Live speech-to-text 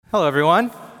Hello,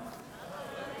 everyone.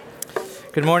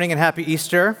 Good morning and happy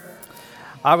Easter.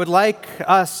 I would like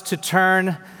us to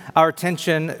turn our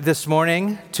attention this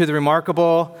morning to the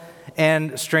remarkable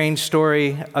and strange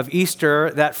story of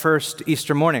Easter, that first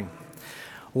Easter morning,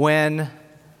 when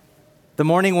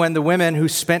the women who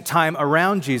spent time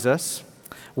around Jesus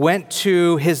went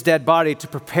to his dead body to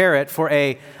prepare it for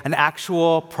an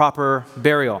actual proper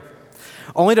burial,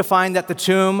 only to find that the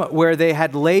tomb where they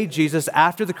had laid Jesus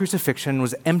after the crucifixion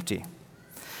was empty.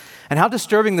 And how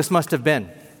disturbing this must have been.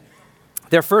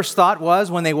 Their first thought was,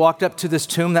 when they walked up to this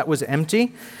tomb that was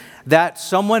empty, that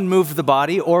someone moved the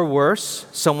body, or worse,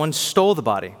 someone stole the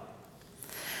body.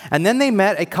 And then they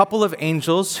met a couple of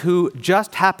angels who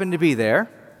just happened to be there,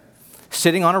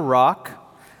 sitting on a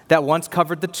rock that once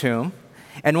covered the tomb.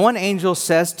 And one angel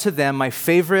says to them my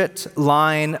favorite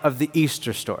line of the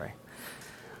Easter story.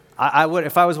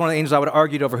 If I was one of the angels, I would have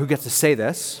argued over who gets to say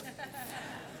this.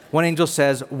 One angel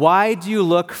says, "Why do you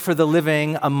look for the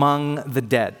living among the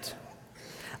dead?"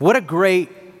 What a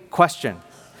great question.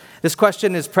 This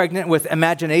question is pregnant with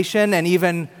imagination and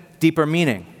even deeper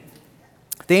meaning.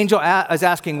 The angel is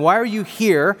asking, why are you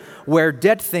here where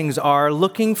dead things are,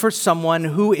 looking for someone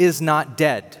who is not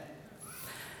dead?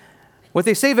 What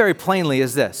they say very plainly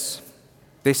is this.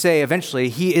 They say eventually,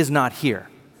 he is not here.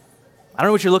 I don't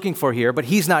know what you're looking for here, but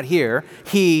he's not here.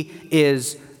 He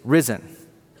is risen.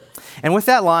 And with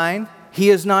that line, he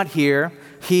is not here,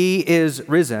 he is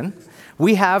risen,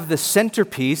 we have the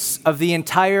centerpiece of the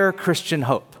entire Christian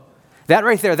hope. That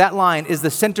right there, that line is the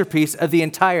centerpiece of the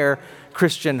entire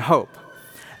Christian hope.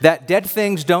 That dead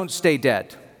things don't stay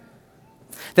dead.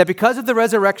 That because of the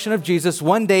resurrection of Jesus,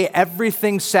 one day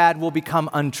everything sad will become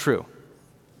untrue.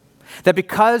 That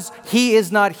because he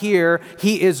is not here,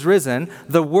 he is risen,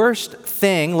 the worst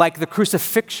thing, like the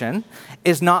crucifixion,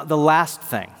 is not the last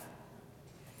thing.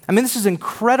 I mean, this is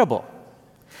incredible.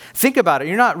 Think about it.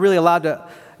 You're not really allowed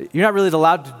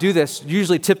to do this,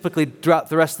 typically throughout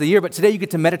the rest of the year, but today you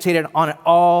get to meditate on it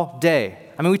all day.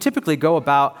 I mean, we typically go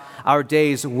about our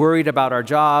days worried about our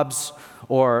jobs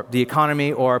or the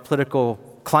economy or our political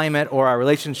climate or our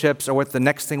relationships or what the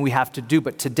next thing we have to do,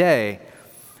 but today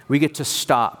we get to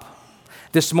stop.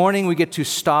 This morning, we get to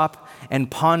stop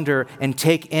and ponder and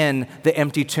take in the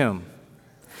empty tomb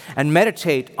and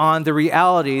meditate on the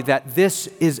reality that this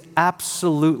is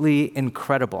absolutely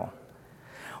incredible.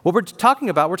 What we're talking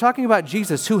about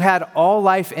Jesus, who had all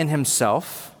life in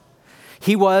himself.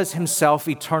 He was himself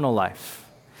eternal life.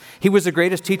 He was the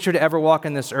greatest teacher to ever walk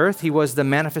on this earth. He was the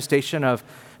manifestation of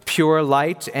pure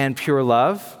light and pure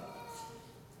love.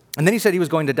 And then he said he was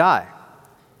going to die.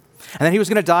 And then he was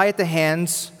going to die at the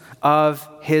hands of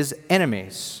his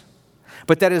enemies.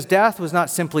 But that his death was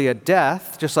not simply a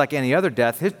death, just like any other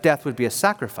death. His death would be a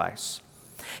sacrifice.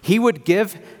 He would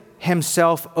give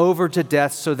himself over to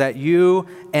death so that you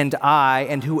and I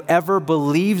and whoever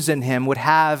believes in him would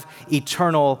have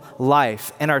eternal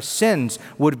life. And our sins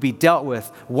would be dealt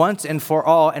with once and for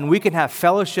all. And we can have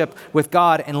fellowship with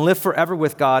God and live forever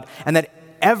with God. And that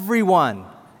everyone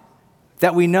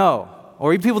that we know,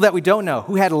 or even people that we don't know,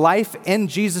 who had life in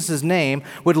Jesus' name,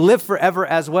 would live forever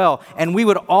as well. And we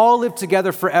would all live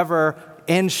together forever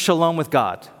in shalom with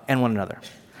God and one another.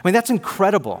 I mean, that's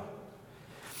incredible.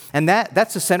 And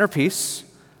that's the centerpiece.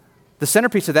 The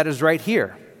centerpiece of that is right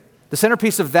here. The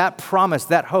centerpiece of that promise,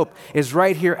 that hope, is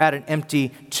right here at an empty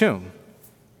tomb.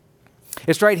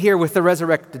 It's right here with the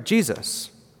resurrected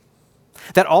Jesus.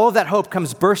 That all of that hope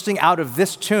comes bursting out of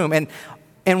this tomb.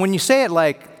 And when you say it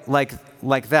like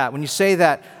that, when you say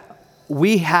that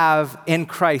we have in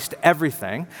Christ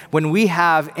everything, when we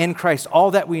have in Christ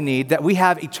all that we need, that we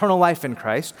have eternal life in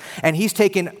Christ, and he's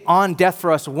taken on death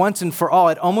for us once and for all,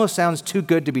 it almost sounds too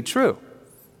good to be true.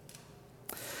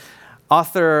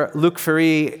 Author Luc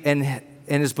Ferry, in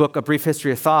his book, A Brief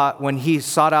History of Thought, when he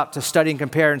sought out to study and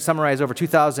compare and summarize over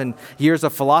 2,000 years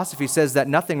of philosophy, says that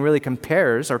nothing really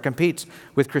compares or competes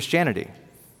with Christianity.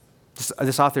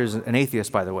 This author is an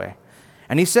atheist, by the way.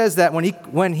 And he says that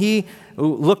when he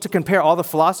looked to compare all the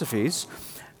philosophies,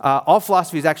 all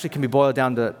philosophies actually can be boiled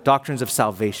down to doctrines of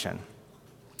salvation,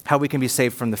 how we can be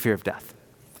saved from the fear of death.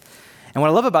 And what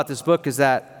I love about this book is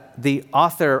that the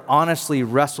author honestly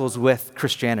wrestles with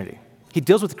Christianity. He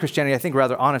deals with Christianity, I think,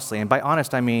 rather honestly. And by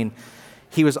honest, I mean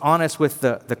he was honest with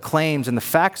the claims and the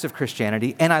facts of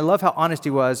Christianity. And I love how honest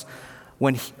he was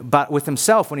with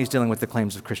himself when he's dealing with the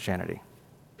claims of Christianity.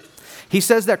 He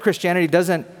says that Christianity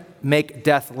doesn't make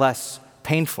death less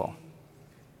painful.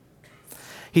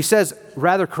 He says,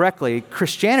 rather correctly,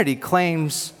 Christianity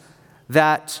claims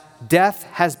that death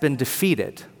has been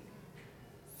defeated.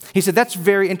 He said, that's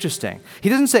very interesting. He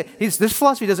doesn't say, this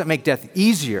philosophy doesn't make death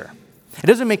easier. It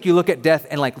doesn't make you look at death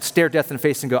and like stare death in the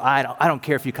face and go, I don't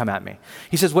care if you come at me.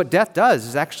 He says what death does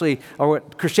is actually, or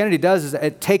what Christianity does is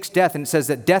it takes death and it says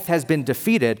that death has been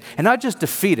defeated. And not just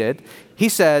defeated, he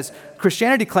says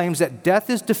Christianity claims that death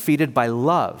is defeated by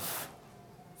love.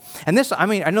 And this, I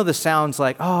know this sounds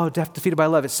like, oh, death defeated by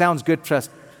love. It sounds good to us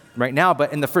right now,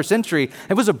 but in the first century,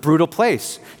 it was a brutal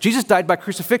place. Jesus died by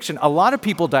crucifixion. A lot of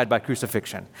people died by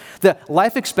crucifixion. The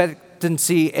life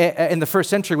expectancy in the first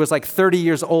century was like 30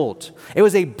 years old. It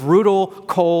was a brutal,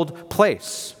 cold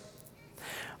place.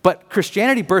 But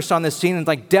Christianity burst on this scene and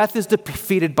like death is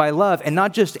defeated by love, and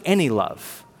not just any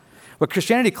love. What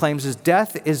Christianity claims is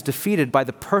death is defeated by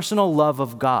the personal love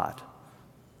of God.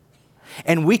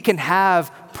 And we can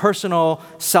have personal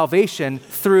salvation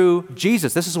through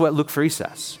Jesus. This is what Luke 3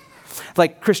 says.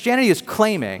 Like Christianity is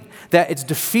claiming that it's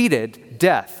defeated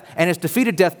death, and it's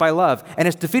defeated death by love, and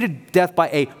it's defeated death by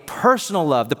a personal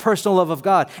love, the personal love of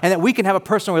God, and that we can have a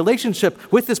personal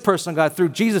relationship with this personal God through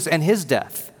Jesus and his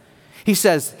death. He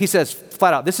says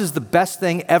flat out, this is the best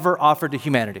thing ever offered to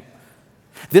humanity.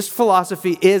 This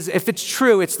philosophy is, if it's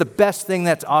true, it's the best thing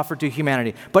that's offered to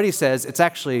humanity. But he says it's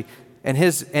actually, in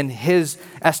his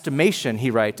estimation,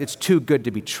 he writes, it's too good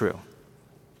to be true.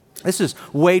 This is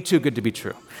way too good to be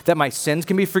true. That my sins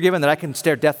can be forgiven, that I can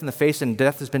stare death in the face and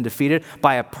death has been defeated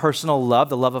by a personal love,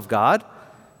 the love of God.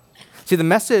 See, the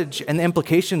message and the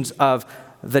implications of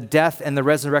the death and the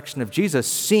resurrection of Jesus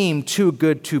seem too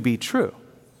good to be true.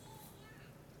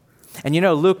 And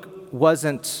Luke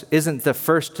isn't the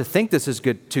first to think this is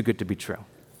too good to be true.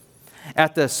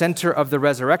 At the center of the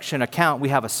resurrection account, we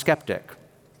have a skeptic.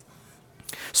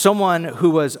 Someone who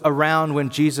was around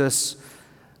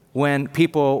when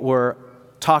people were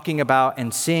talking about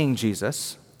and seeing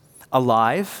Jesus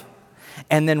alive.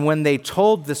 And then when they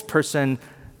told this person,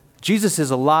 Jesus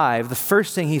is alive, the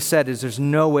first thing he said is, there's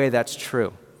no way that's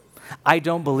true. I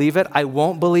don't believe it. I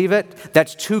won't believe it.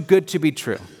 That's too good to be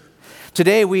true.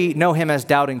 Today we know him as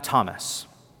Doubting Thomas.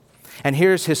 And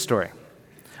here's his story.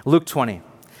 Luke 20. It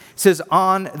says,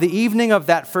 on the evening of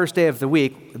that first day of the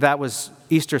week, that was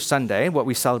Easter Sunday, what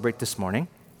we celebrate this morning,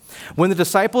 when the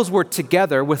disciples were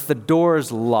together with the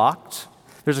doors locked,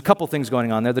 there's a couple things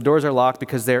going on there. The doors are locked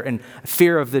because they're in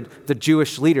fear of the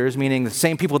Jewish leaders, meaning the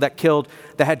same people that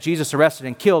had Jesus arrested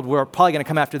and killed were probably going to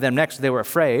come after them next, so they were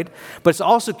afraid. But it's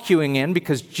also cueing in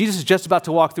because Jesus is just about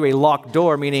to walk through a locked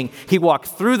door, meaning he walked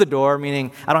through the door,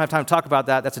 meaning I don't have time to talk about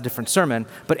that. That's a different sermon.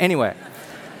 But anyway,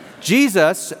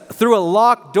 Jesus, through a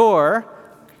locked door,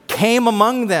 came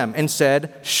among them and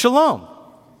said, "Shalom,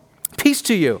 peace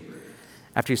to you."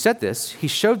 After he said this, he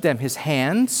showed them his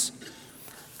hands,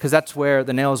 because that's where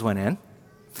the nails went in.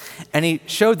 And he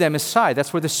showed them his side.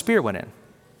 That's where the spear went in.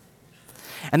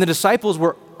 And the disciples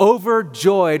were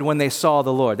overjoyed when they saw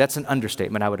the Lord. That's an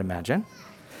understatement, I would imagine.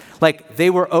 Like, they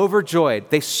were overjoyed.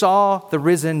 They saw the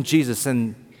risen Jesus,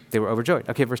 and they were overjoyed.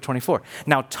 Okay, verse 24.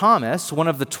 Now Thomas, one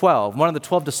of the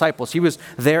 12 disciples, he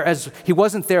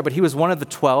wasn't there, but he was one of the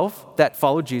 12 that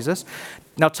followed Jesus.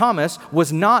 Now Thomas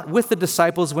was not with the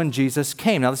disciples when Jesus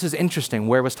came. Now this is interesting.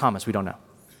 Where was Thomas? We don't know.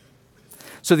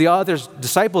 So the other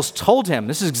disciples told him,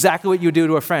 this is exactly what you do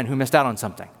to a friend who missed out on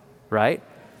something, right?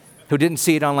 Who didn't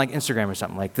see it on like Instagram or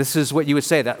something. Like, this is what you would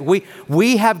say, that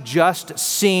we have just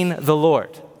seen the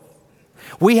Lord.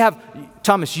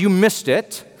 Thomas, you missed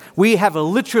it. We have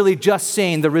literally just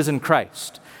seen the risen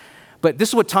Christ. But this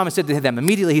is what Thomas said to them.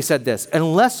 Immediately he said this,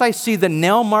 unless I see the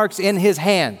nail marks in his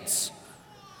hands.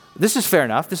 This is fair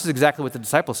enough. This is exactly what the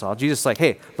disciples saw. Jesus is like,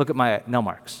 hey, look at my nail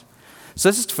marks. So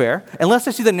this is fair. Unless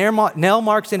I see the nail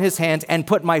marks in his hands and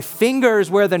put my fingers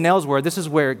where the nails were, this is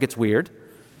where it gets weird.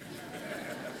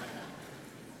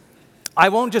 I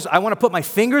want to put my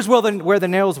fingers where the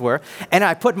nails were, and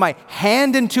I put my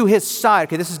hand into his side.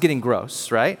 Okay, this is getting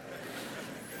gross, right?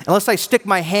 Unless I stick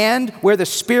my hand where the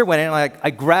spear went in, like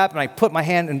I grab and I put my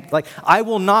hand and I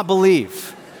will not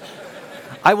believe.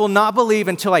 I will not believe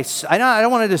until I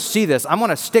don't want to just see this. I want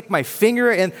to stick my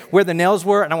finger in where the nails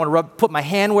were, and I want to put my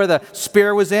hand where the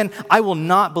spear was in. I will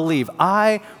not believe.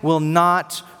 I will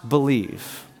not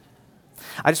believe.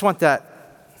 I just want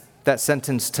that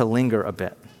sentence to linger a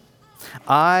bit.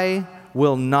 I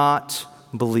will not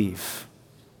believe.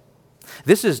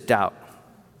 This is doubt.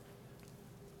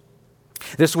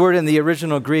 This word in the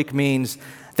original Greek means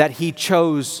that he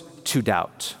chose to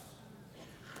doubt.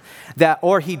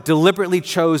 Or he deliberately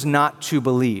chose not to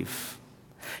believe.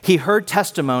 He heard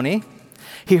testimony.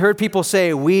 He heard people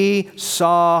say, we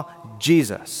saw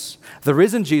Jesus. The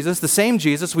risen Jesus, the same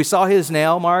Jesus, we saw his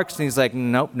nail marks, and he's like,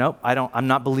 nope, I'm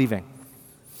not believing.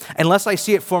 Unless I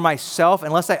see it for myself,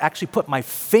 unless I actually put my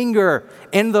finger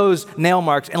in those nail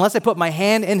marks, unless I put my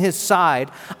hand in his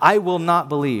side, I will not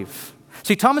believe.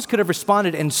 See, Thomas could have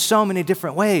responded in so many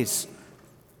different ways.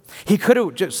 He could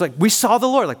have just we saw the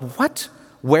Lord. What?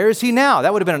 Where is he now?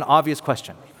 That would have been an obvious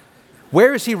question.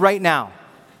 Where is he right now?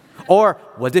 Or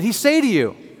what did he say to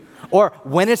you? Or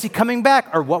when is he coming back?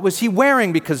 Or what was he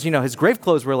wearing? Because, his grave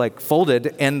clothes were folded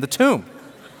in the tomb.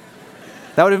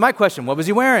 That would have been my question. What was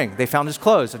he wearing? They found his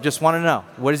clothes. I just want to know.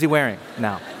 What is he wearing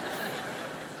now?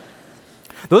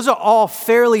 Those are all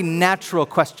fairly natural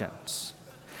questions.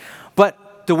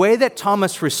 But the way that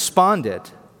Thomas responded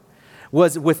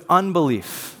was with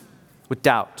unbelief, with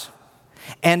doubt,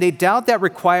 and a doubt that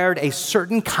required a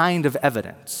certain kind of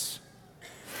evidence.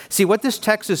 See, what this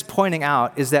text is pointing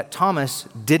out is that Thomas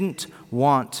didn't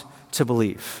want to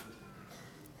believe.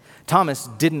 Thomas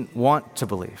didn't want to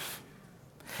believe.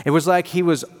 It was like he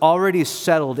was already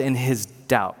settled in his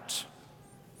doubt.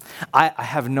 I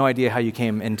have no idea how you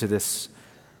came into this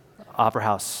opera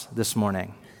house this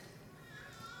morning.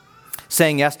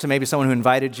 Saying yes to maybe someone who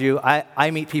invited you.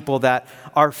 I meet people that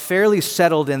are fairly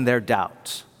settled in their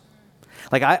doubt.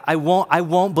 I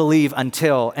won't believe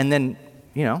until, and then,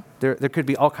 there could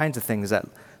be all kinds of things that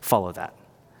follow that.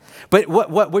 But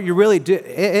what you really do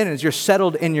is you're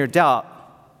settled in your doubt.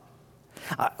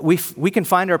 We can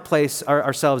find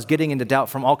ourselves getting into doubt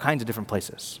from all kinds of different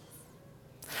places.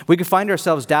 We can find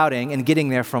ourselves doubting and getting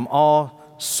there from all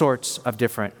sorts of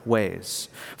different ways.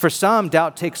 For some,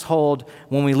 doubt takes hold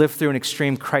when we live through an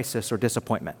extreme crisis or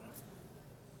disappointment.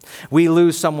 We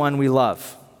lose someone we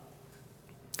love.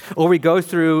 Or we go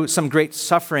through some great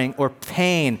suffering or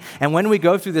pain. And when we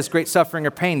go through this great suffering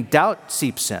or pain, doubt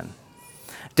seeps in.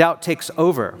 Doubt takes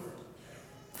over.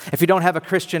 If you don't have a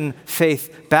Christian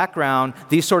faith background,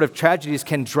 these sort of tragedies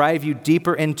can drive you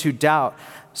deeper into doubt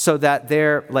so that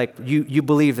you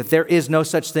believe that there is no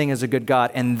such thing as a good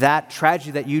God, and that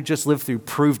tragedy that you just lived through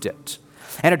proved it.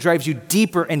 And it drives you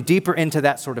deeper and deeper into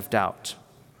that sort of doubt.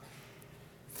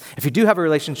 If you do have a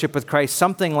relationship with Christ,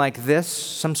 something like this,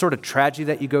 some sort of tragedy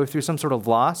that you go through, some sort of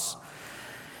loss,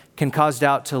 can cause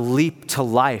doubt to leap to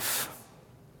life.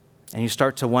 And you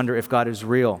start to wonder if God is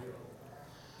real,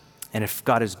 and if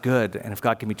God is good, and if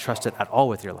God can be trusted at all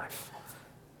with your life.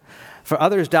 For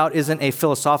others, doubt isn't a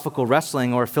philosophical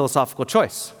wrestling or a philosophical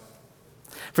choice.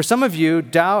 For some of you,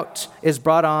 doubt is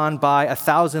brought on by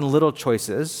 1,000 little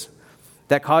choices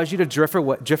that cause you to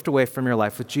drift away from your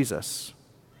life with Jesus.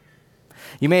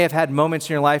 You may have had moments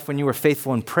in your life when you were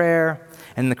faithful in prayer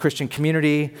and in the Christian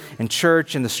community, in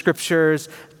church, in the scriptures,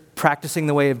 practicing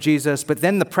the way of Jesus, but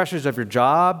then the pressures of your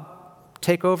job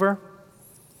take over,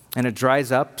 and it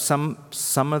dries up some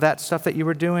of that stuff that you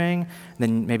were doing.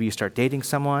 Then maybe you start dating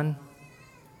someone.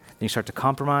 Then you start to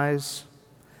compromise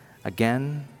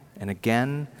again and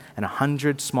again. In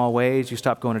 100 small ways, you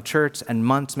stop going to church, and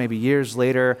months, maybe years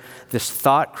later, this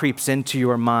thought creeps into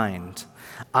your mind.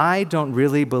 I don't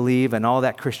really believe in all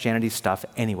that Christianity stuff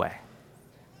anyway.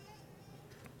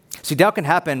 See, doubt can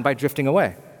happen by drifting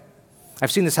away.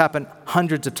 I've seen this happen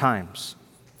hundreds of times.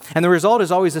 And the result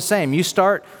is always the same. You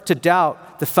start to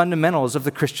doubt the fundamentals of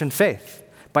the Christian faith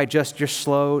by just your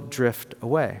slow drift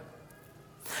away.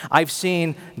 I've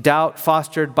seen doubt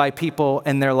fostered by people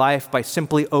in their life by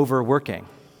simply overworking.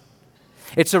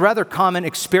 It's a rather common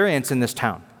experience in this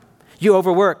town. You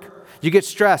overwork, you get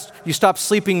stressed, you stop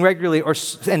sleeping regularly,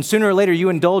 and sooner or later you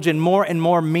indulge in more and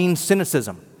more mean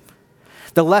cynicism.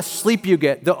 The less sleep you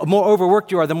get, the more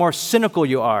overworked you are, the more cynical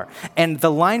you are. And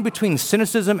the line between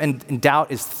cynicism and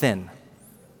doubt is thin.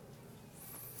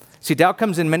 See, doubt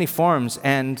comes in many forms,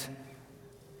 and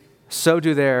so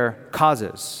do their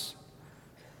causes.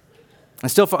 And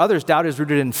still for others, doubt is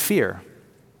rooted in fear.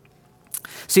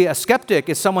 See, a skeptic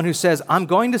is someone who says, I'm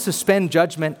going to suspend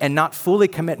judgment and not fully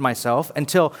commit myself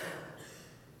until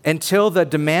the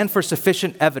demand for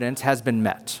sufficient evidence has been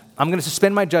met. I'm going to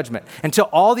suspend my judgment until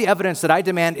all the evidence that I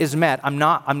demand is met. I'm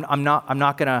not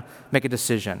going to make a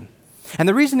decision. And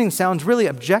the reasoning sounds really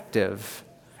objective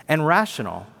and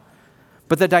rational.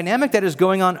 But the dynamic that is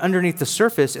going on underneath the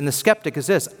surface in the skeptic is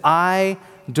this: I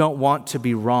don't want to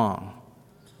be wrong.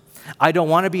 I don't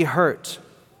want to be hurt.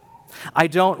 I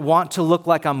don't want to look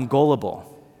like I'm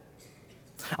gullible.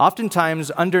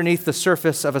 Oftentimes, underneath the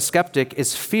surface of a skeptic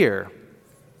is fear.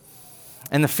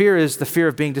 And the fear is the fear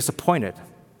of being disappointed.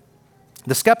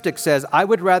 The skeptic says, I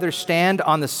would rather stand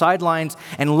on the sidelines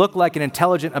and look like an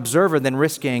intelligent observer than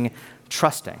risking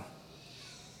trusting.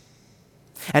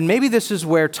 And maybe this is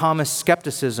where Thomas'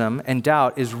 skepticism and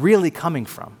doubt is really coming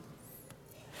from.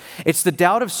 It's the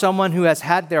doubt of someone who has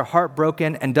had their heart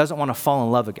broken and doesn't want to fall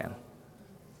in love again.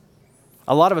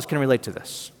 A lot of us can relate to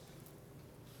this.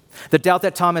 The doubt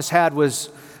that Thomas had was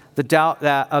the doubt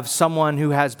of someone who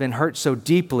has been hurt so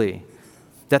deeply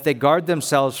that they guard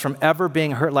themselves from ever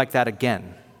being hurt like that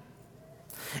again.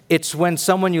 It's when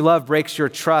someone you love breaks your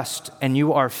trust and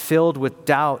you are filled with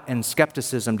doubt and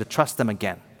skepticism to trust them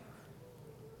again.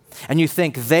 And you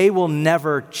think they will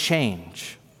never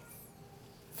change.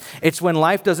 It's when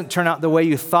life doesn't turn out the way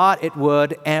you thought it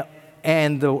would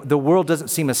and the world doesn't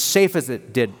seem as safe as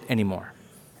it did anymore.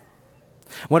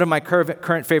 One of my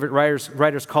current favorite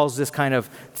writers calls this kind of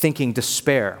thinking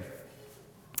despair.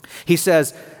 He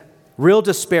says, real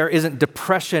despair isn't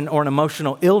depression or an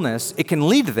emotional illness. It can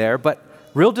lead there, but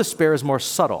real despair is more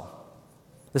subtle.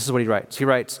 This is what he writes. He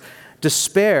writes,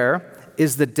 despair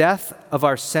is the death of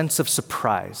our sense of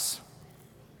surprise,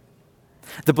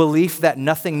 the belief that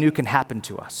nothing new can happen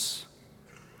to us.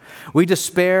 We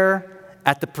despair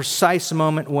at the precise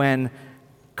moment when,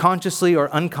 consciously or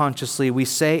unconsciously, we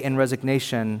say in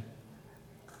resignation,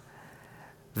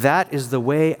 that is the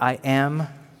way I am.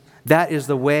 That is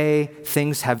the way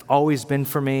things have always been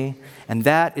for me, and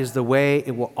that is the way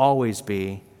it will always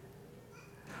be.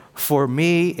 For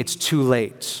me, it's too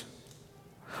late.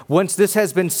 Once this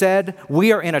has been said,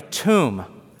 we are in a tomb.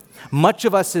 Much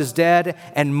of us is dead,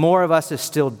 and more of us is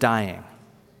still dying.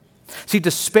 See,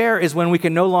 despair is when we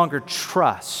can no longer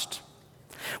trust,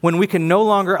 when we can no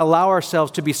longer allow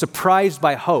ourselves to be surprised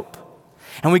by hope,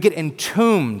 and we get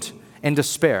entombed in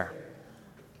despair.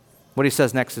 What he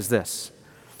says next is this.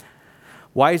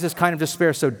 Why is this kind of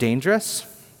despair so dangerous?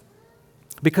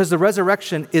 Because the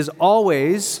resurrection is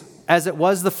always, as it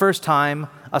was the first time,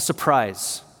 a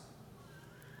surprise.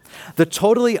 The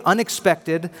totally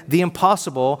unexpected, the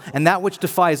impossible, and that which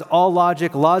defies all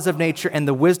logic, laws of nature, and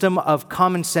the wisdom of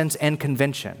common sense and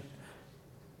convention.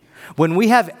 When we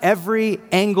have every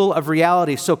angle of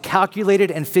reality so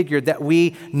calculated and figured that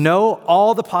we know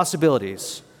all the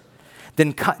possibilities,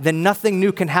 then nothing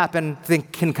new can happen,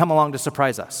 can come along to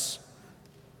surprise us.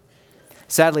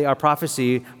 Sadly, our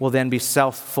prophecy will then be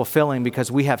self-fulfilling because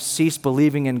we have ceased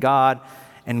believing in God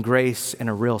and grace in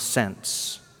a real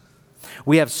sense.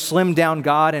 We have slimmed down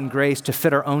God and grace to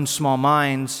fit our own small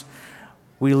minds.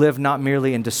 We live not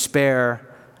merely in despair,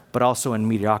 but also in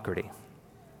mediocrity.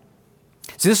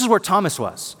 See, this is where Thomas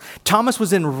was. Thomas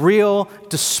was in real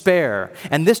despair,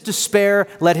 and this despair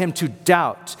led him to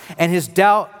doubt, and his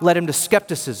doubt led him to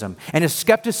skepticism, and his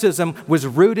skepticism was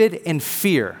rooted in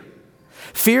fear.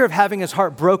 Fear of having his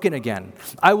heart broken again.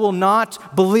 I will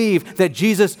not believe that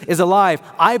Jesus is alive.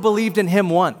 I believed in him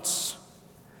once.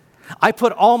 I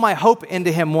put all my hope into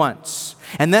him once,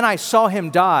 and then I saw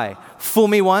him die. Fool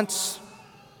me once.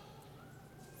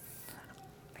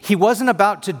 He wasn't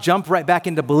about to jump right back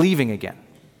into believing again.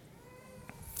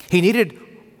 He needed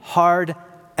hard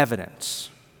evidence.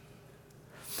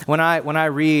 When I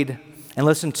read and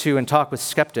listen to and talk with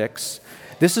skeptics,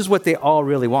 this is what they all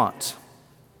really want.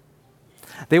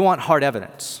 They want hard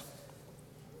evidence.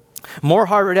 More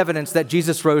hard evidence that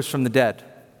Jesus rose from the dead.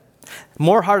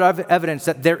 More hard evidence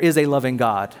that there is a loving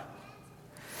God.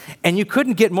 And you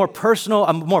couldn't get a more personal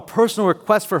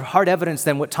request for hard evidence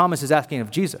than what Thomas is asking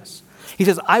of Jesus. He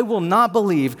says, I will not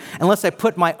believe unless I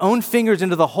put my own fingers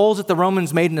into the holes that the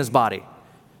Romans made in his body.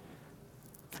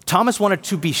 Thomas wanted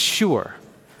to be sure.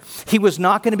 He was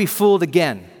not going to be fooled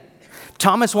again.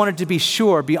 Thomas wanted to be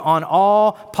sure beyond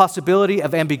all possibility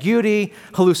of ambiguity,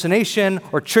 hallucination,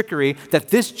 or trickery that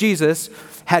this Jesus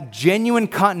had genuine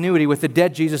continuity with the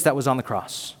dead Jesus that was on the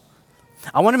cross.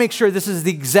 I want to make sure this is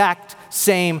the exact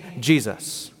same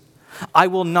Jesus. I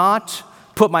will not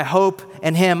put my hope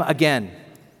in him again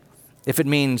if it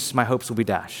means my hopes will be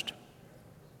dashed.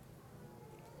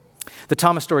 The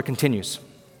Thomas story continues.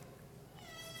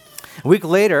 A week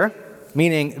later,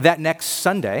 meaning that next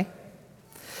Sunday,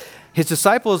 his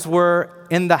disciples were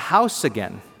in the house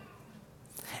again.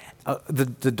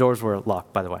 The doors were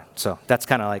locked, by the way. So that's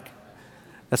kind of like,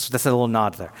 that's a little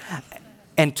nod there.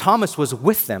 And Thomas was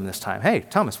with them this time. Hey,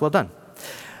 Thomas, well done.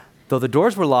 Though the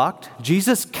doors were locked,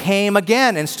 Jesus came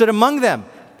again and stood among them.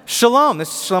 Shalom.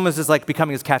 This shalom is like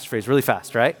becoming his catchphrase really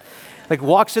fast, right? Like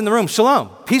walks in the room. Shalom.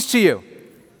 Peace to you.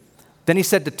 Then he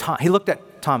said to he looked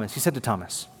at Thomas. He said to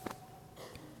Thomas,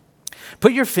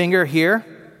 put your finger here.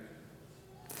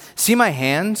 See my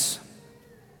hands?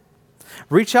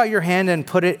 Reach out your hand and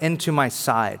put it into my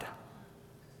side.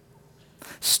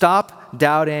 Stop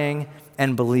doubting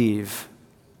and believe.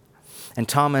 And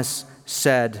Thomas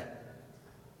said,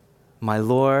 my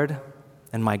Lord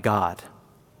and my God.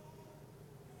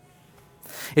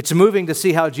 It's moving to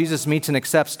see how Jesus meets and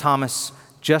accepts Thomas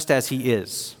just as he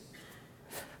is.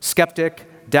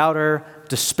 Skeptic, doubter,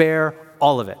 despair,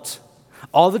 all of it.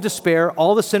 All the despair,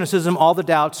 all the cynicism, all the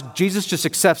doubts, Jesus just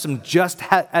accepts him just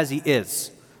as he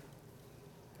is.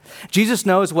 Jesus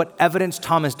knows what evidence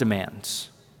Thomas demands.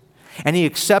 And he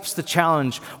accepts the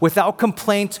challenge without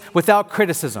complaint, without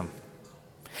criticism.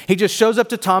 He just shows up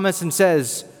to Thomas and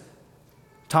says,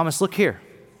 Thomas, look here.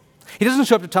 He doesn't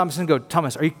show up to Thomas and go,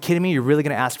 Thomas, are you kidding me? You're really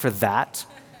going to ask for that?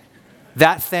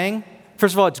 That thing?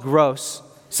 First of all, it's gross.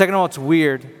 Second of all, it's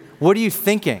weird. What are you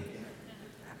thinking?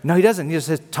 No, he doesn't. He just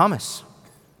says, Thomas,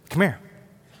 come here.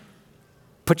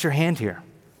 Put your hand here.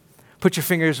 Put your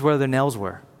fingers where the nails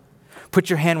were. Put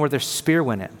your hand where their spear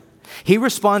went in. He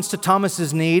responds to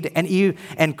Thomas's need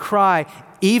and cry,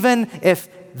 even if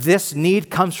this need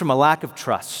comes from a lack of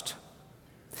trust.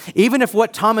 Even if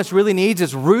what Thomas really needs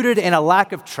is rooted in a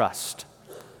lack of trust.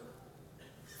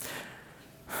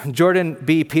 Jordan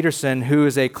B. Peterson, who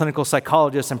is a clinical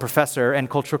psychologist and professor and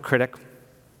cultural critic,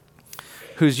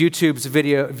 whose YouTube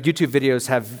videos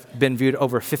have been viewed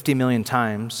over 50 million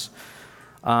times,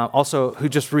 also who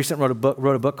just recently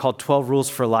wrote a book called 12 Rules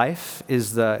for Life.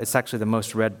 It's actually the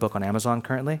most read book on Amazon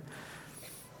currently.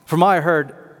 From what I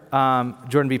heard,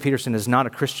 Jordan B. Peterson is not a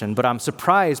Christian, but I'm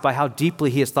surprised by how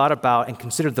deeply he has thought about and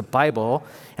considered the Bible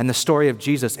and the story of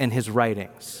Jesus in his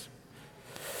writings.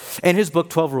 In his book,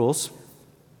 12 Rules,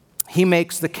 he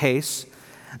makes the case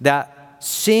that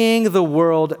seeing the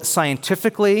world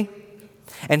scientifically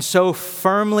and so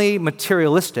firmly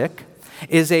materialistic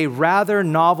is a rather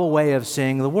novel way of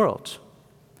seeing the world.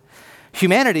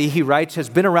 Humanity, he writes, has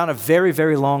been around a very,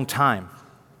 very long time.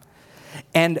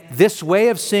 And this way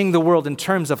of seeing the world in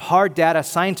terms of hard data,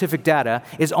 scientific data,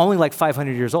 is only like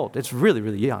 500 years old. It's really,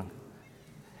 really young.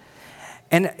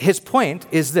 And his point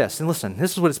is this, and listen,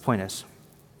 this is what his point is.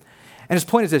 And his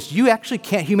point is this: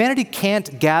 humanity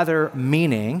can't gather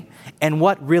meaning and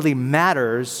what really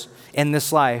matters in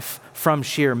this life from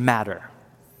sheer matter.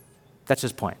 That's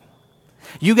his point.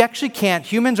 You actually can't,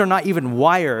 humans are not even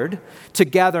wired to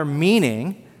gather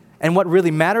meaning and what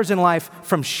really matters in life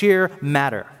from sheer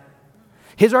matter.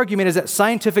 His argument is that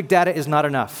scientific data is not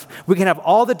enough. We can have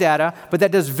all the data, but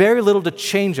that does very little to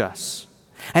change us.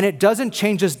 And it doesn't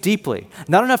change us deeply,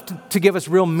 not enough to give us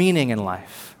real meaning in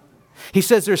life. He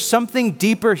says there's something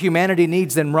deeper humanity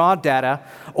needs than raw data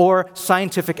or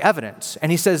scientific evidence.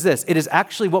 And he says this: it is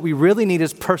actually what we really need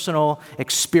is personal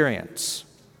experience.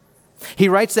 He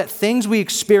writes that things we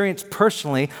experience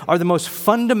personally are the most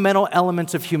fundamental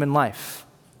elements of human life.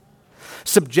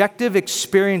 Subjective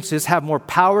experiences have more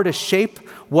power to shape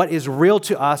what is real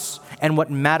to us and what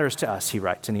matters to us, he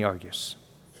writes and he argues.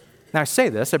 Now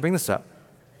I bring this up,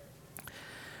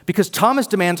 because Thomas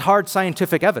demands hard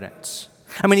scientific evidence.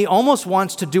 I mean, he almost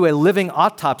wants to do a living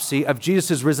autopsy of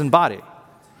Jesus' risen body.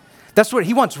 That's what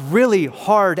he wants, really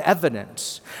hard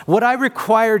evidence. What I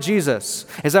require, Jesus,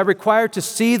 is I require to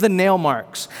see the nail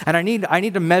marks, and I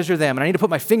need to measure them, and I need to put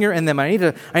my finger in them. I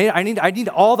need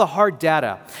all the hard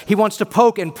data. He wants to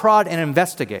poke and prod and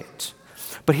investigate.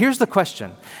 But here's the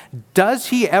question: does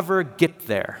he ever get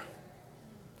there?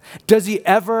 Does he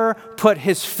ever put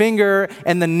his finger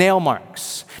in the nail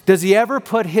marks? Does he ever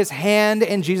put his hand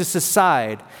in Jesus'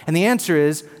 side? And the answer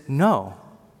is no.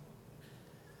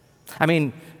 I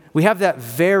mean, we have that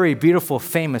very beautiful,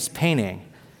 famous painting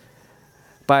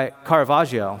by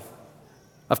Caravaggio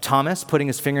of Thomas putting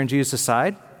his finger in Jesus'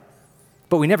 side,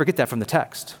 but we never get that from the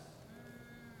text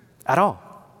at all.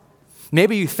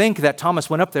 Maybe you think that Thomas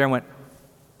went up there and went,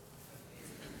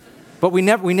 but we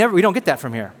don't get that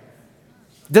from here.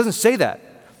 It doesn't say that.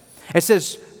 It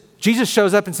says, Jesus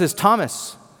shows up and says,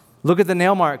 Thomas, look at the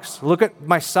nail marks, look at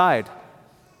my side.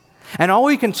 And all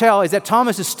we can tell is that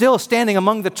Thomas is still standing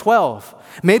among the 12,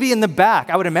 maybe in the back.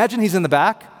 I would imagine he's in the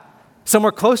back,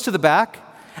 somewhere close to the back.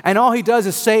 And all he does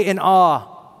is say in awe,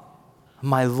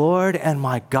 my Lord and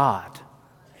my God.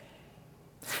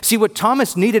 See, what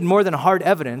Thomas needed more than hard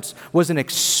evidence was an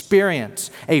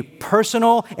experience, a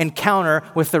personal encounter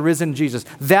with the risen Jesus.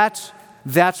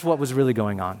 That's what was really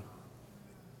going on.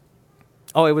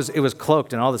 Oh, it was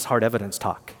cloaked in all this hard evidence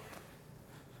talk.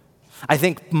 I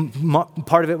think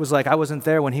part of it was like, I wasn't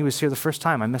there when he was here the first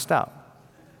time. I missed out.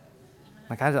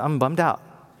 Like, I'm bummed out.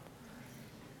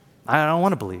 I don't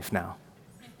want to believe now.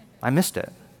 I missed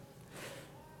it.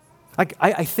 Like,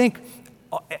 I think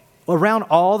around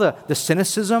all the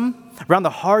cynicism, around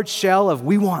the hard shell of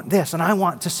we want this, and I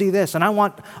want to see this, and I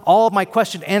want all of my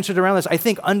questions answered around this, I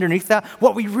think underneath that,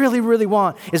 what we really, really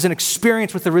want is an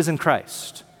experience with the risen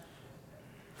Christ.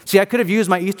 See, I could have used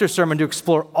my Easter sermon to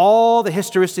explore all the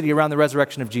historicity around the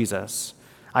resurrection of Jesus.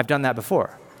 I've done that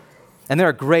before. And there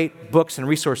are great books and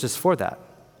resources for that.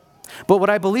 But what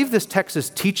I believe this text is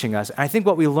teaching us, and I think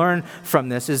what we learn from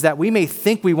this, is that we may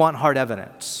think we want hard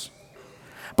evidence,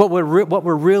 but what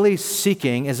we're really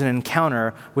seeking is an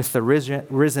encounter with the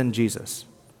risen Jesus.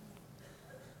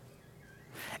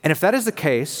 And if that is the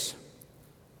case,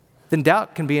 then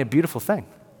doubt can be a beautiful thing.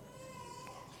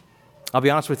 I'll be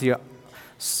honest with you,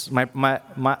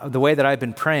 the way that I've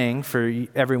been praying for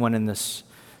everyone in this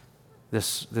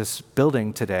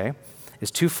building today is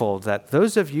twofold, that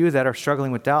those of you that are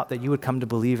struggling with doubt, that you would come to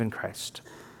believe in Christ.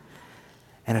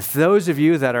 And if those of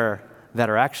you that are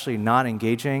actually not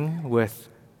engaging with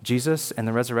Jesus and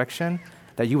the resurrection,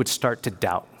 that you would start to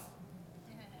doubt.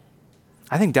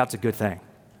 I think doubt's a good thing.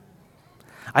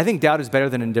 I think doubt is better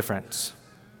than indifference.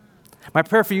 My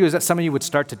prayer for you is that some of you would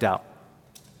start to doubt,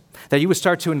 that you would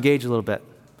start to engage a little bit,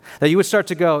 that you would start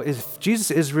to go, if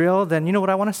Jesus is real, then you know what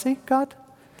I want to see, God?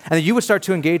 And that you would start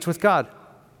to engage with God.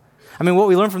 I mean, what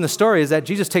we learn from the story is that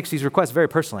Jesus takes these requests very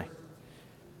personally.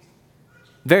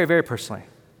 Very, very personally.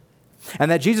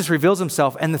 And that Jesus reveals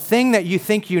himself, and the thing that you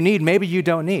think you need, maybe you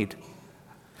don't need.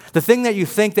 The thing that you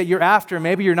think that you're after,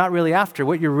 maybe you're not really after.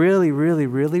 What you're really, really,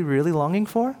 really, really longing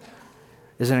for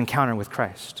is an encounter with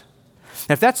Christ.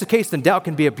 And if that's the case, then doubt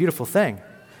can be a beautiful thing.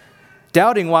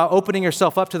 Doubting while opening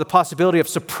yourself up to the possibility of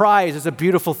surprise is a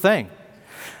beautiful thing.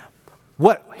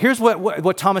 Here's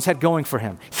what Thomas had going for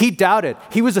him. He doubted.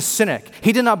 He was a cynic.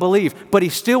 He did not believe, but he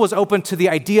still was open to the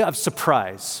idea of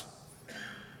surprise.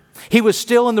 He was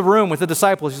still in the room with the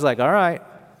disciples. He's like, all right,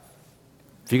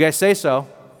 if you guys say so.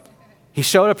 He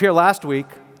showed up here last week.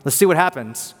 Let's see what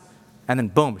happens. And then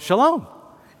boom, shalom.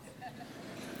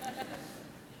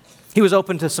 He was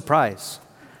open to surprise.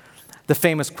 The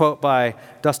famous quote by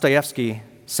Dostoevsky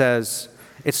says,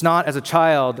 "It's not as a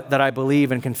child that I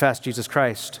believe and confess Jesus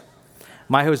Christ.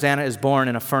 My Hosanna is born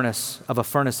in a furnace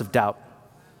of doubt."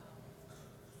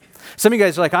 Some of you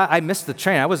guys are like, I missed the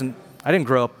train. I didn't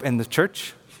grow up in the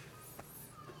church.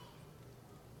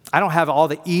 I don't have all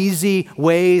the easy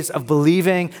ways of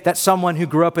believing that someone who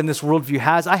grew up in this worldview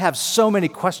has. I have so many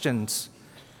questions.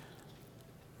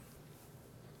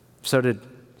 So did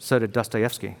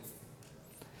Dostoevsky. And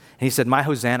he said, "My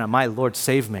Hosanna, my Lord,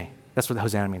 save me." That's what the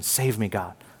Hosanna means. Save me,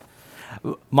 God.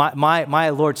 My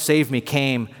Lord, save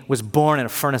me was born in a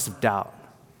furnace of doubt.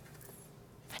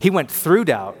 He went through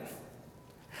doubt,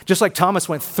 just like Thomas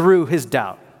went through his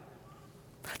doubt.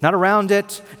 Not around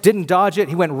it, didn't dodge it,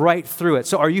 he went right through it.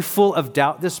 So are you full of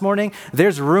doubt this morning?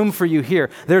 There's room for you here.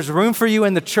 There's room for you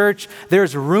in the church.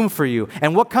 There's room for you.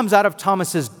 And what comes out of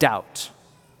Thomas's doubt?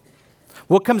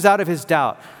 What comes out of his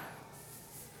doubt?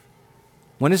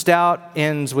 When his doubt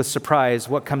ends with surprise,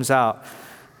 what comes out?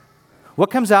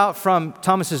 What comes out from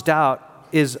Thomas's doubt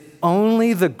is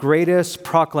only the greatest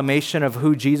proclamation of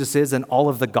who Jesus is in all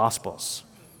of the Gospels.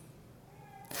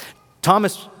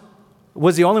 Thomas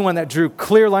was the only one that drew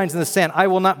clear lines in the sand. I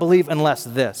will not believe unless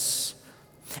this.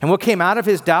 And what came out of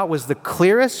his doubt was the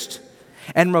clearest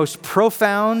and most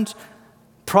profound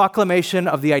proclamation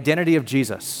of the identity of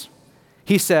Jesus.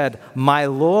 He said, "My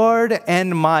Lord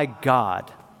and my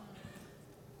God."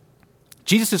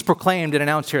 Jesus is proclaimed and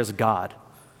announced here as God.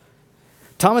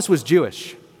 Thomas was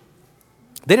Jewish.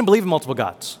 They didn't believe in multiple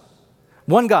gods.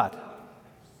 One God.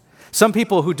 Some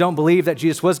people who don't believe that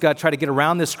Jesus was God try to get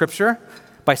around this scripture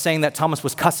by saying that Thomas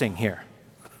was cussing here.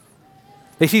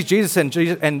 They see Jesus and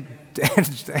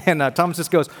Thomas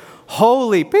just goes,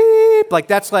 "Holy beep." Like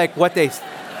that's like what they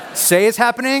say is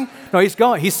happening. No,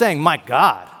 he's saying, "My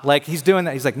God." Like he's doing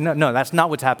that. He's like, no, that's not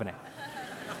what's happening.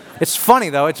 It's funny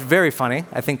though. It's very funny.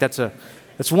 I think that's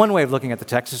one way of looking at the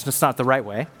text. It's just not the right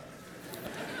way.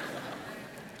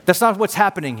 That's not what's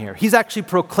happening here. He's actually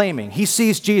proclaiming. He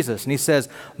sees Jesus and he says,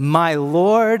 "My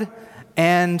Lord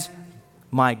and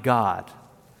my God."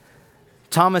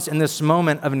 Thomas, in this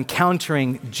moment of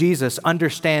encountering Jesus,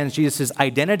 understands Jesus'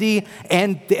 identity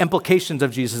and the implications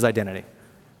of Jesus' identity.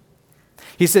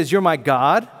 He says, "You're my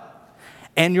God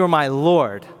and you're my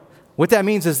Lord." What that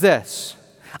means is this: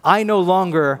 I no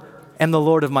longer am the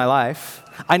Lord of my life.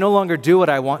 I no longer do what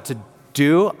I want to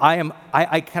do.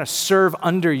 I kind of serve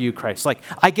under you, Christ. Like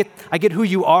I get who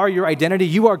you are, your identity.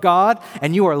 You are God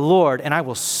and you are Lord, and I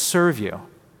will serve you.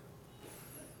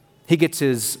 He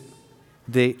gets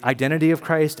the identity of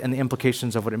Christ and the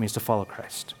implications of what it means to follow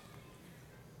Christ.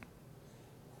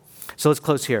 So let's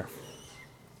close here.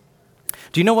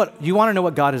 Do you want to know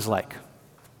what God is like?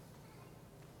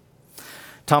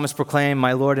 Thomas proclaimed,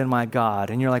 "My Lord and my God."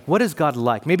 And you're like, what is God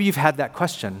like? Maybe you've had that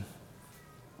question.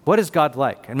 What is God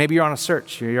like? And maybe you're on a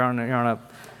search. You're on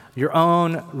your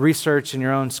own research and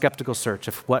your own skeptical search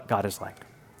of what God is like.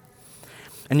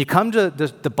 And you come to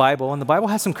the Bible, and the Bible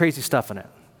has some crazy stuff in it.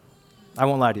 I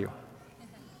won't lie to you.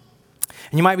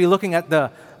 And you might be looking at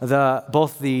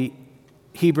both the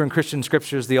Hebrew and Christian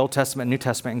scriptures, the Old Testament and New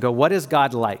Testament, and go, what is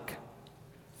God like?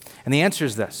 And the answer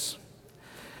is this: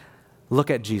 look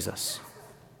at Jesus.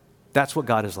 That's what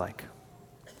God is like.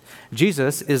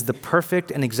 Jesus is the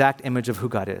perfect and exact image of who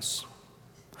God is.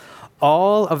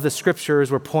 All of the scriptures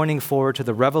were pointing forward to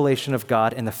the revelation of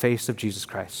God in the face of Jesus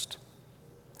Christ.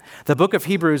 The book of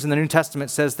Hebrews in the New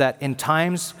Testament says that in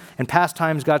past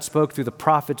times, God spoke through the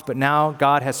prophets, but now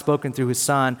God has spoken through his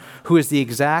Son, who is the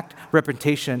exact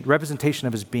representation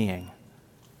of his being.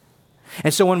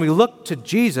 And so when we look to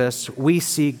Jesus, we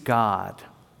see God.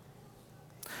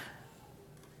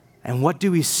 And what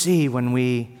do we see when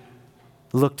we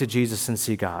look to Jesus and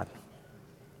see God?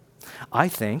 I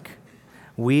think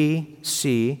we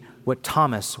see what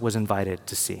Thomas was invited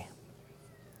to see.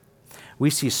 We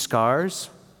see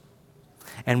scars,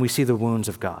 and we see the wounds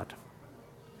of God.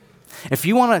 If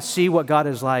you want to see what God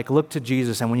is like, look to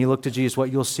Jesus, and when you look to Jesus,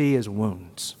 what you'll see is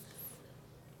wounds.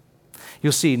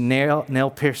 You'll see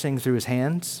nail piercing through his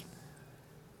hands.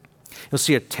 You'll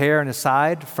see a tear in his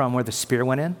side from where the spear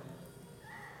went in.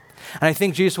 And I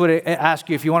think Jesus would ask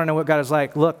you, if you want to know what God is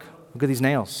like, look at these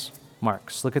nails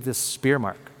marks. Look at this spear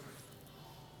mark.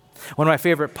 One of my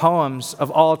favorite poems of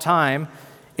all time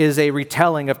is a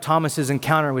retelling of Thomas's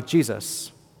encounter with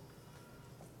Jesus.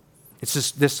 It's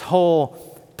just this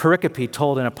whole pericope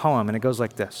told in a poem, and it goes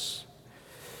like this.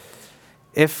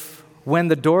 If when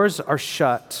the doors are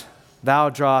shut,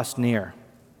 thou drawest near,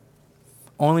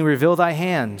 only reveal thy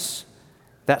hands,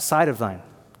 that side of thine.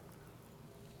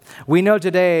 We know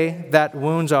today that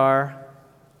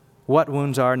what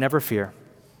wounds are, never fear.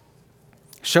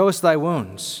 Show us thy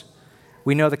wounds,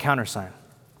 we know the countersign.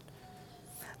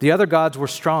 The other gods were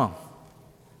strong,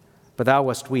 but thou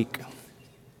wast weak.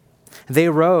 They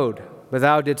rode, but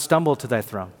thou didst stumble to thy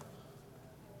throne.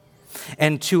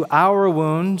 And to our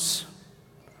wounds,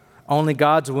 only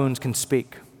God's wounds can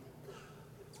speak.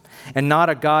 And not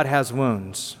a God has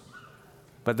wounds,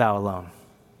 but thou alone.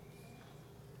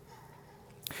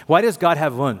 Why does God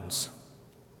have wounds?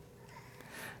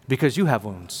 Because you have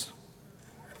wounds.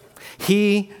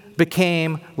 He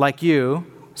became like you,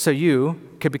 so you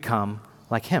could become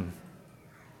like him.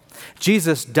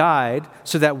 Jesus died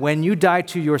so that when you die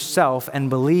to yourself and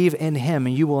believe in him,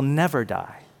 you will never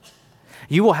die.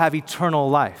 You will have eternal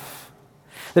life.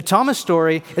 The Thomas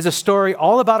story is a story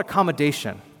all about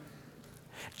accommodation.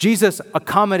 Jesus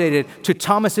accommodated to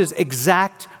Thomas's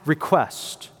exact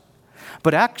request.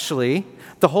 But actually,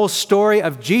 the whole story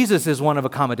of Jesus is one of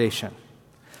accommodation.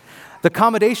 The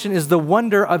accommodation is the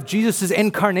wonder of Jesus'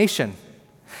 incarnation,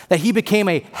 that he became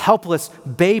a helpless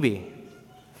baby.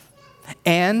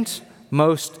 And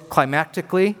most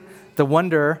climactically, the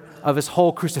wonder of his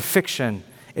whole crucifixion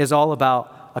is all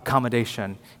about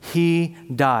accommodation. He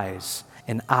dies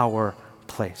in our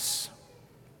place.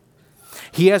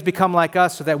 He has become like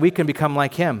us so that we can become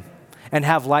like him and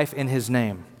have life in his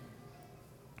name.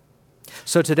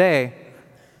 So today,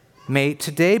 may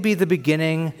today be the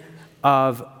beginning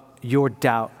of your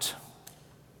doubt.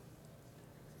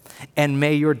 And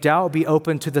may your doubt be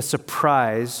open to the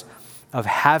surprise of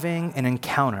having an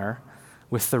encounter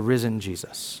with the risen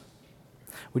Jesus.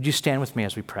 Would you stand with me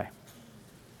as we pray?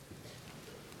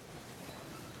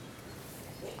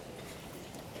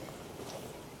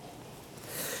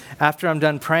 After I'm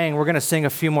done praying, we're going to sing a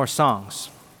few more songs.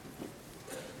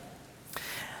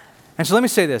 And so let me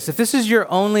say this. If this is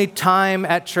your only time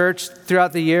at church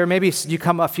throughout the year, maybe you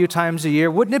come a few times a year,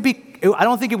 I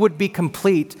don't think it would be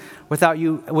complete without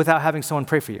having someone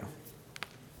pray for you.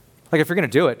 Like if you're going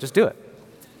to do it, just do it.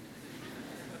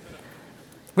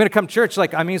 We're going to come to church,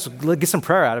 get some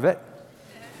prayer out of it.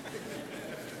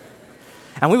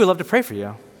 And we would love to pray for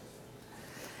you.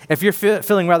 If you're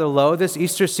feeling rather low this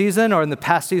Easter season or in the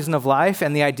past season of life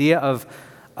and the idea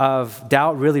of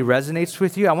doubt really resonates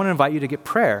with you, I want to invite you to get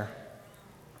prayer.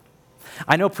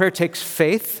 I know prayer takes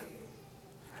faith,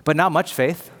 but not much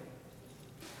faith.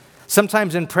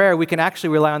 Sometimes in prayer, we can actually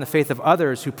rely on the faith of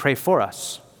others who pray for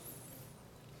us.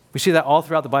 We see that all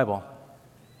throughout the Bible.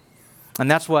 And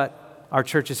that's what our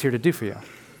church is here to do for you.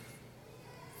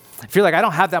 If you're like, I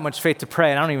don't have that much faith to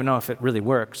pray, and I don't even know if it really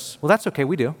works, well, that's okay,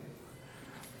 we do.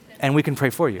 And we can pray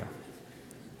for you.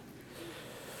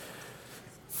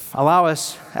 Allow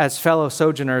us, as fellow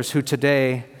sojourners who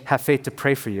today have faith to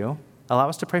pray for you, allow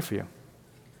us to pray for you.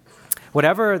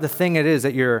 Whatever the thing it is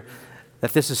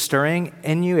that this is stirring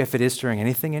in you, if it is stirring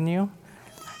anything in you,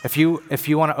 if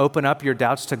you want to open up your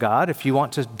doubts to God, if you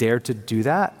want to dare to do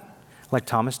that, like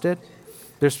Thomas did,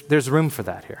 there's room for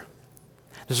that here.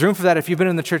 There's room for that if you've been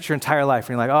in the church your entire life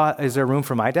and you're like, oh, is there room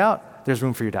for my doubt? There's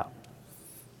room for your doubt.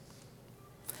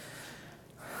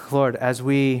 Lord, as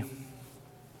we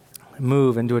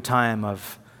move into a time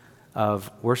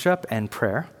of worship and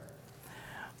prayer,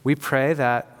 we pray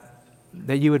that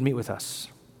you would meet with us.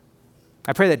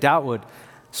 I pray that doubt would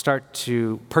start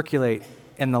to percolate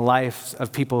in the lives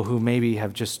of people who maybe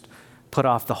have just put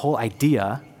off the whole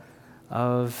idea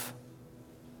of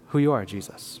who you are,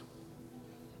 Jesus.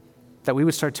 That we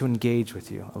would start to engage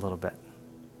with you a little bit.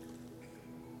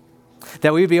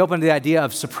 That we would be open to the idea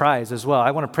of surprise as well. I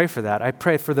want to pray for that. I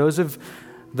pray for those of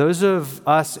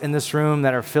us in this room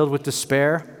that are filled with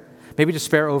despair, maybe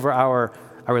despair over our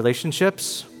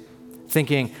relationships,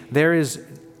 thinking there is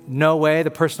no way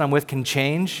the person I'm with can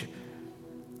change.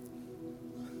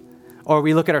 Or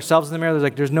we look at ourselves in the mirror,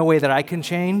 there's no way that I can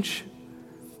change.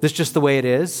 This is just the way it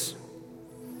is.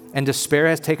 And despair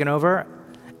has taken over,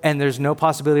 and there's no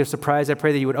possibility of surprise. I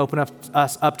pray that you would open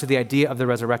us up to the idea of the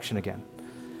resurrection again.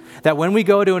 That when we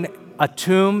go to a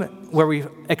tomb where we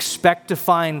expect to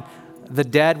find the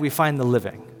dead, we find the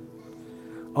living.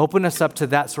 Open us up to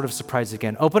that sort of surprise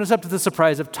again. Open us up to the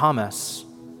surprise of Thomas,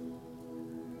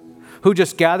 who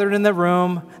just gathered in the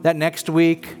room that next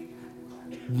week,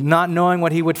 not knowing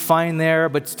what he would find there,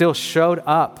 but still showed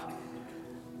up.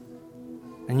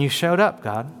 And you showed up,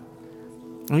 God.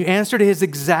 And you answered his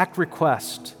exact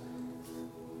request.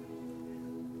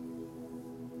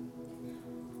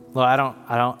 Lord, I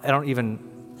don't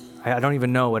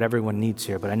even know what everyone needs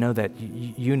here, but I know that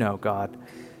you know, God.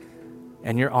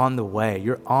 And you're on the way.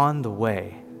 You're on the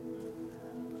way.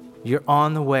 You're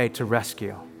on the way to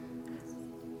rescue.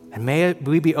 And may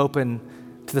we be open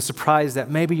to the surprise that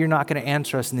maybe you're not going to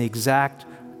answer us in the exact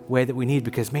way that we need,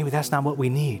 because maybe that's not what we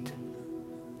need.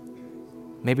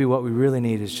 Maybe what we really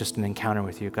need is just an encounter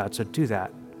with you, God. So do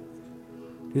that.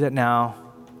 Do that now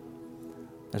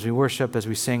as we worship, as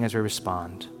we sing, as we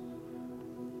respond.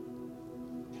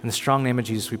 In the strong name of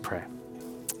Jesus we pray.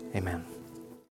 Amen.